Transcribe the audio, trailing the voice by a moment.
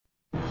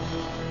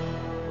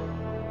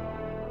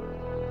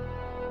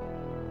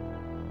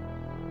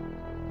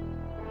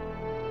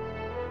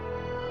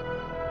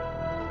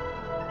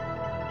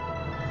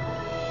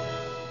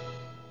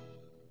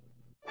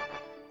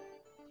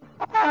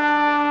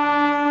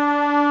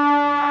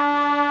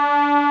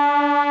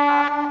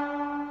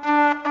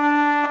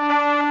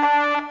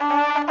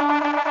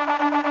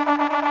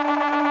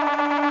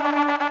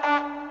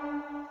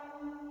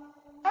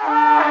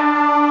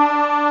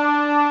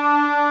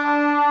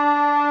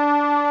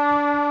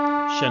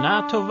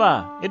Shana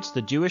Tova, it's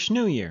the Jewish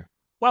New Year.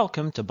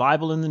 Welcome to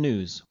Bible in the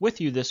News.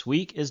 With you this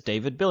week is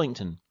David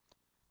Billington.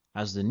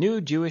 As the new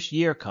Jewish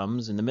year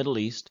comes in the Middle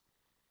East,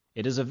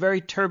 it is a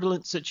very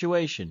turbulent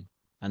situation,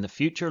 and the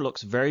future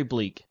looks very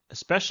bleak,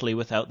 especially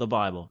without the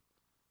Bible.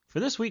 For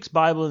this week's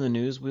Bible in the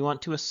News, we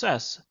want to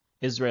assess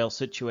Israel's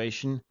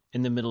situation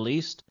in the Middle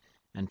East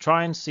and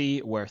try and see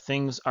where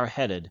things are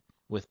headed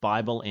with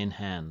Bible in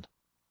hand.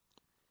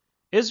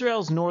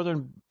 Israel's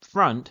northern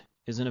front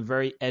is in a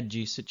very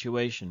edgy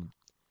situation.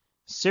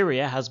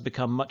 Syria has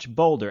become much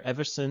bolder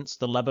ever since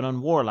the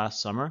Lebanon war last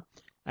summer,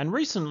 and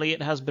recently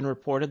it has been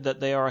reported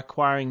that they are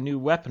acquiring new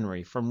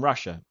weaponry from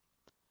Russia.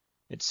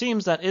 It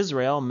seems that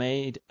Israel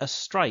made a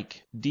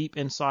strike deep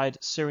inside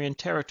Syrian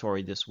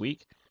territory this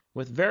week,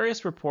 with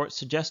various reports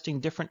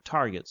suggesting different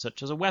targets,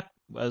 such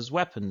as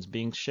weapons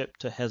being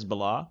shipped to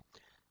Hezbollah,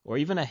 or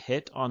even a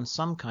hit on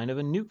some kind of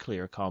a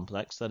nuclear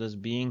complex that is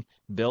being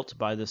built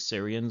by the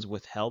Syrians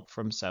with help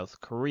from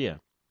South Korea.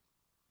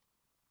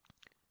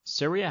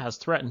 Syria has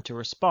threatened to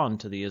respond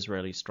to the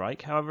Israeli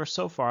strike, however,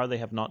 so far they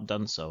have not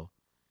done so.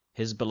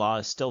 Hezbollah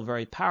is still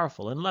very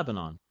powerful in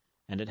Lebanon,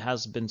 and it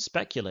has been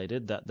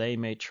speculated that they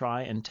may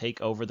try and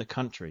take over the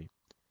country.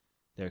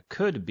 There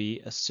could be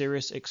a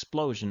serious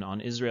explosion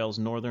on Israel's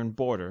northern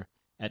border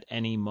at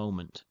any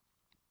moment.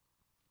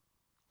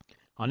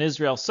 On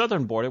Israel's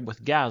southern border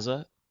with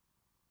Gaza,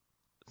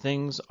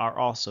 things are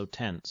also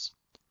tense.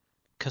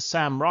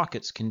 Qassam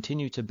rockets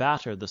continue to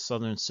batter the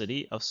southern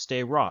city of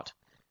Sderot,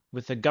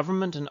 with the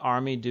government and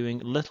army doing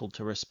little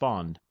to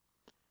respond.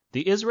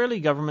 The Israeli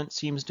government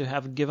seems to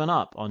have given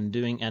up on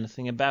doing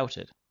anything about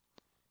it.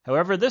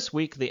 However, this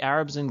week the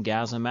Arabs in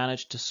Gaza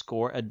managed to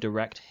score a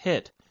direct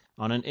hit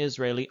on an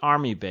Israeli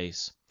army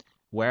base,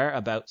 where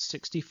about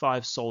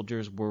 65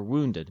 soldiers were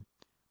wounded.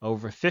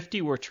 Over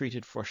 50 were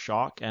treated for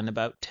shock, and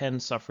about 10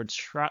 suffered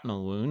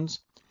shrapnel wounds.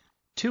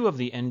 2 of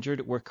the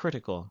injured were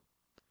critical.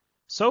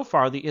 So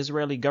far, the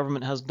Israeli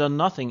government has done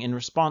nothing in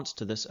response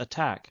to this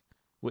attack,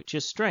 which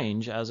is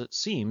strange, as it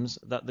seems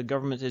that the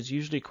government is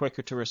usually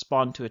quicker to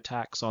respond to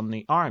attacks on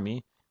the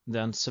army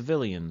than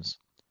civilians.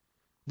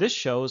 This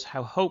shows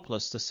how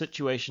hopeless the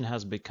situation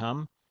has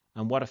become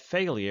and what a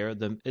failure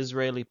the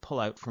Israeli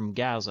pullout from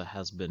Gaza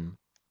has been.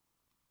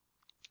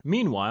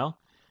 Meanwhile,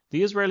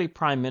 the Israeli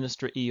Prime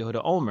Minister Ehud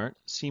Olmert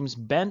seems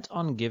bent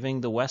on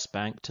giving the West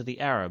Bank to the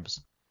Arabs,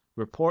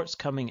 reports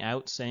coming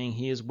out saying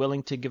he is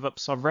willing to give up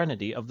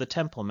sovereignty of the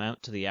Temple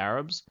Mount to the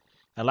Arabs,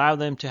 allow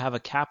them to have a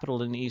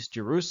capital in East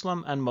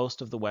Jerusalem and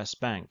most of the West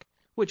Bank,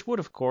 which would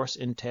of course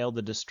entail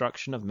the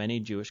destruction of many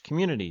Jewish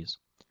communities.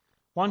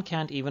 One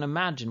can't even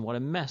imagine what a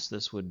mess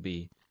this would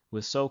be,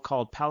 with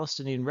so-called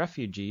Palestinian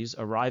refugees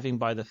arriving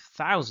by the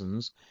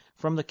thousands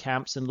from the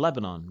camps in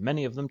Lebanon,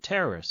 many of them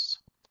terrorists.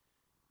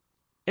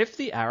 If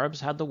the Arabs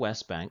had the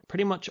West Bank,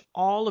 pretty much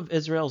all of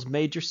Israel's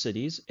major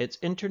cities, its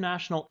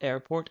international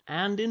airport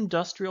and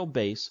industrial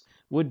base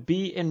would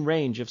be in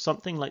range of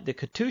something like the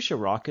Katyusha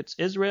rockets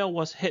Israel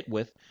was hit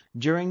with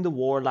during the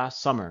war last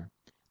summer.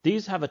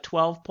 These have a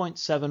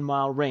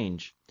 12.7-mile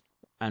range,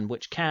 and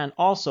which can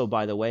also,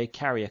 by the way,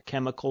 carry a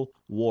chemical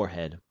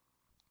warhead.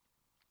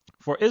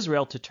 For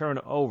Israel to turn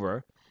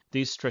over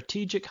these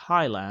strategic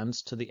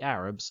highlands to the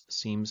Arabs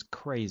seems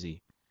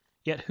crazy.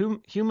 Yet,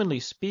 humanly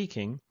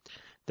speaking,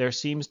 there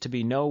seems to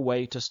be no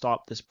way to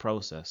stop this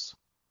process.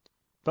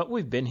 But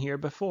we've been here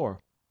before.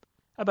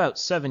 About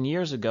 7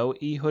 years ago,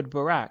 Ehud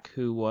Barak,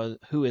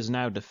 who is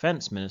now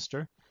defense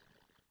minister,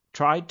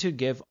 tried to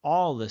give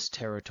all this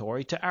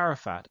territory to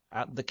Arafat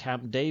at the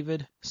Camp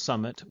David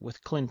summit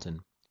with Clinton.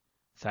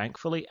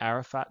 Thankfully,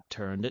 Arafat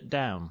turned it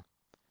down.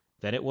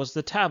 Then it was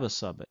the Taba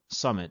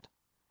summit.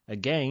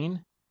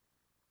 Again,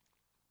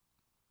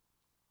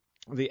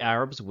 the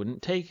Arabs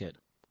wouldn't take it.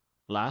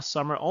 Last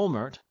summer,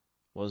 Olmert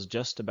was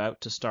just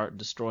about to start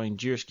destroying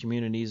Jewish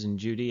communities in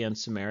Judea and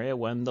Samaria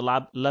when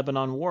the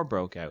Lebanon war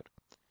broke out.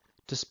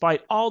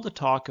 Despite all the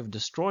talk of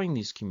destroying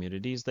these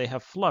communities, they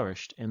have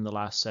flourished in the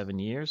last 7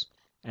 years,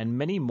 and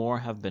many more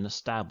have been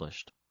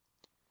established.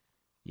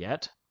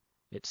 Yet,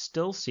 it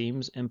still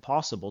seems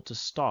impossible to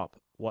stop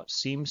what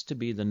seems to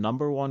be the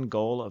number one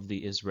goal of the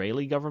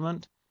Israeli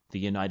government, the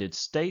United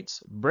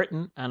States,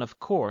 Britain, and of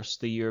course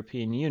the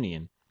European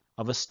Union,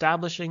 of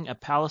establishing a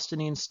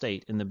Palestinian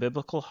state in the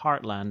biblical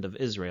heartland of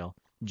Israel,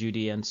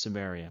 Judea and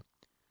Samaria.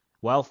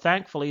 Well,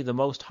 thankfully, the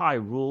Most High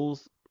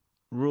rules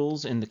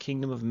in the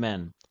kingdom of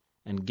men,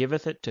 and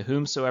giveth it to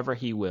whomsoever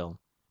he will,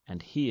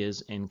 and he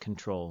is in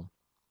control.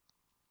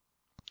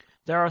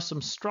 There are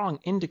some strong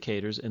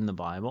indicators in the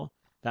Bible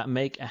that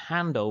make a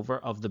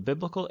handover of the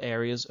biblical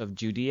areas of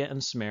Judea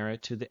and Samaria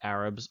to the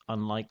Arabs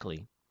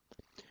unlikely.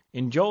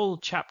 In Joel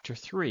chapter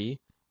 3,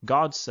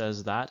 God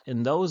says that,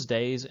 in those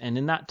days and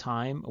in that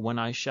time, when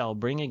I shall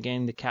bring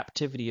again the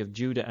captivity of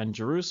Judah and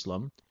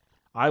Jerusalem,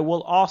 I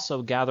will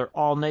also gather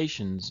all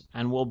nations,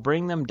 and will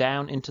bring them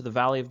down into the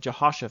valley of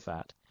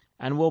Jehoshaphat,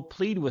 and will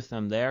plead with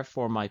them there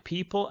for my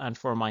people and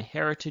for my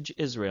heritage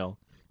Israel,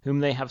 whom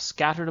they have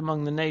scattered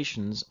among the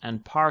nations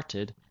and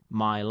parted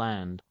my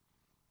land.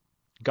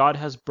 God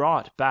has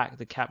brought back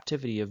the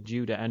captivity of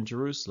Judah and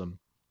Jerusalem.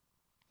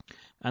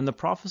 and the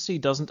prophecy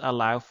doesn't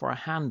allow for a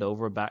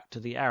handover back to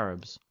the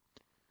Arabs.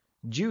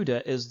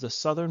 Judah is the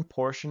southern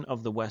portion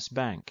of the West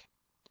Bank.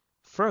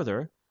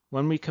 Further,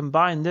 when we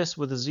combine this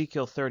with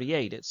Ezekiel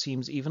 38, it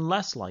seems even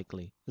less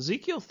likely.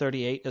 Ezekiel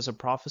 38 is a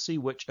prophecy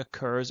which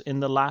occurs in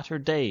the latter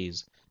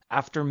days,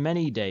 after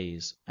many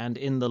days, and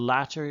in the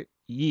latter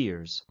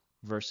years,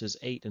 verses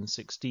 8 and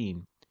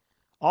 16.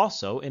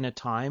 Also in a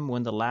time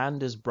when the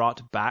land is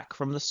brought back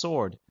from the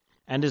sword,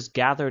 and is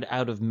gathered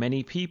out of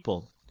many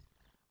people.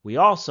 We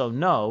also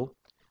know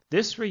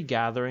this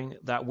regathering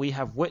that we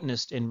have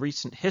witnessed in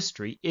recent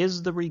history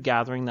is the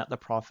regathering that the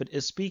prophet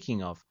is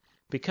speaking of,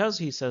 because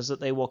he says that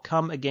they will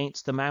come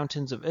against the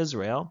mountains of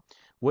Israel,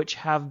 which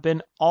have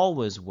been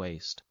always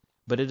waste,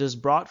 but it is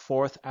brought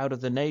forth out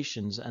of the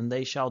nations, and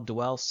they shall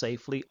dwell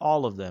safely,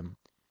 all of them.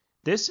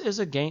 This is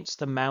against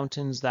the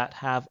mountains that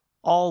have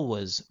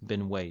always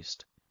been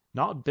waste,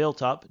 not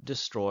built up,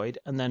 destroyed,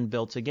 and then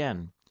built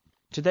again.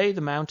 Today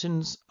the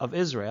mountains of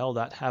Israel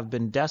that have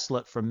been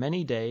desolate for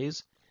many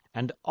days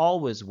and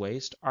always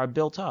waste are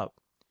built up.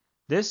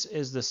 This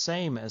is the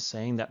same as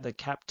saying that the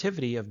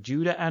captivity of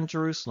Judah and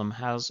Jerusalem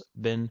has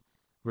been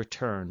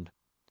returned.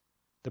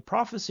 The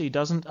prophecy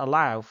doesn't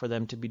allow for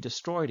them to be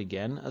destroyed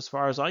again, as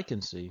far as I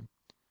can see.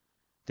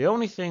 The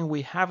only thing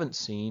we haven't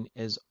seen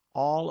is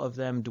all of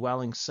them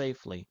dwelling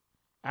safely,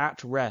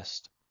 at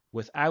rest,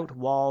 without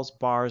walls,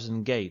 bars,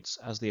 and gates,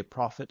 as the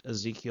prophet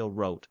Ezekiel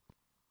wrote.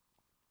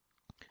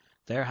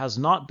 There has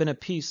not been a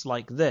peace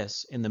like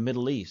this in the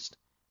Middle East,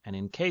 and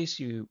in case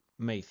you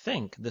may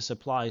think this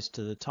applies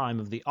to the time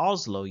of the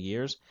Oslo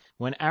years,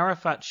 when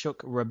Arafat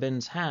shook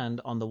Rabin's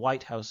hand on the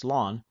White House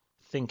lawn,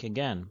 think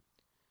again.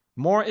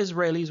 More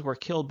Israelis were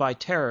killed by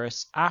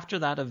terrorists after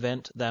that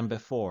event than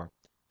before.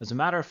 As a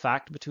matter of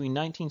fact, between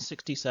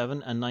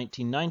 1967 and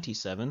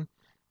 1997,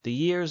 the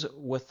years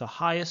with the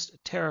highest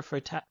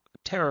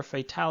terror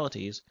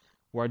fatalities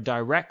were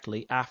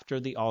directly after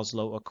the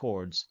Oslo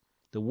Accords.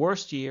 The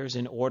worst years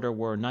in order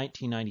were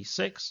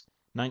 1996,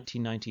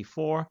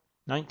 1994,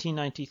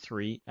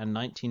 1993, and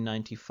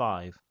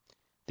 1995.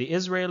 The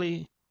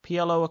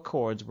Israeli-PLO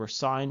Accords were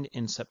signed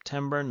in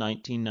September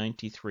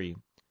 1993.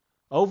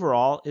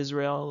 Overall,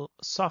 Israel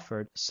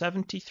suffered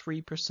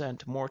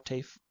 73% more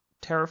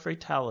terror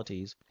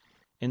fatalities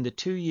in the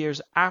 2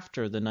 years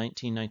after the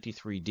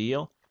 1993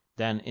 deal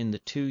than in the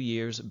 2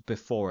 years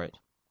before it.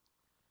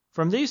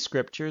 From these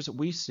scriptures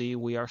we see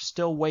we are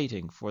still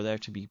waiting for there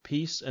to be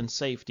peace and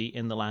safety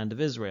in the land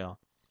of Israel,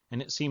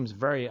 and it seems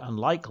very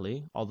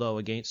unlikely, although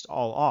against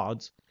all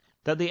odds,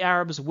 that the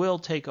Arabs will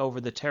take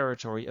over the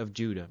territory of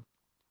Judah.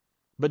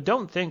 But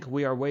don't think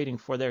we are waiting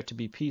for there to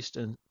be peace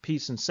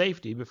and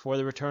safety before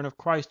the return of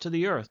Christ to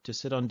the earth to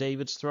sit on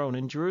David's throne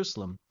in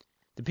Jerusalem.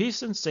 The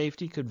peace and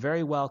safety could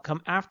very well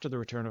come after the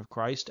return of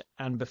Christ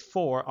and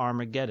before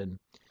Armageddon,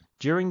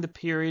 during the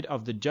period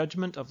of the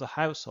judgment of the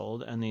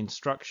household and the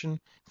instruction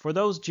for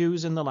those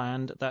Jews in the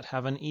land that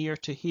have an ear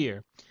to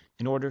hear,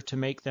 in order to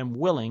make them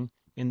willing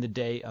in the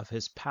day of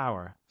his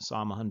power.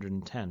 Psalm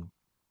 110.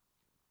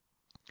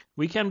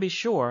 We can be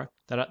sure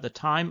that at the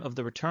time of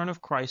the return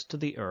of Christ to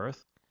the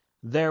earth,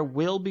 there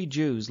will be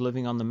Jews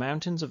living on the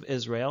mountains of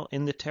Israel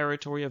in the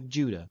territory of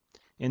Judah,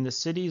 in the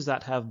cities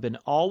that have been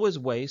always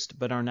waste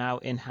but are now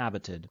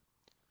inhabited.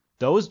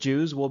 Those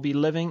Jews will be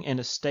living in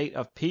a state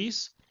of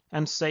peace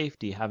and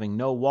safety, having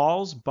no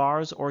walls,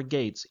 bars, or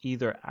gates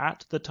either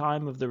at the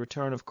time of the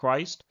return of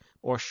Christ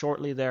or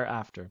shortly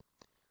thereafter.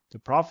 The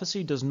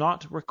prophecy does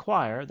not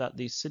require that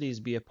these cities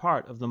be a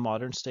part of the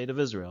modern state of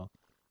Israel,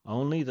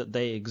 only that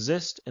they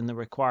exist in the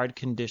required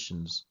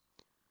conditions.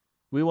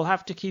 We will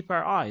have to keep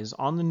our eyes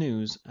on the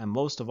news, and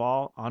most of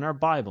all on our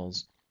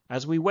Bibles,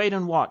 as we wait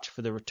and watch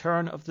for the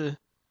return of the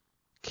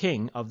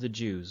King of the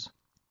Jews.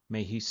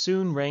 May he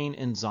soon reign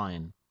in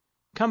Zion.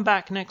 Come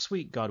back next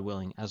week, God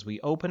willing, as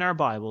we open our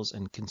Bibles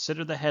and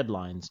consider the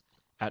headlines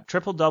at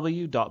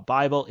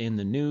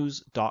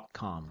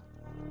www.bibleinthenews.com.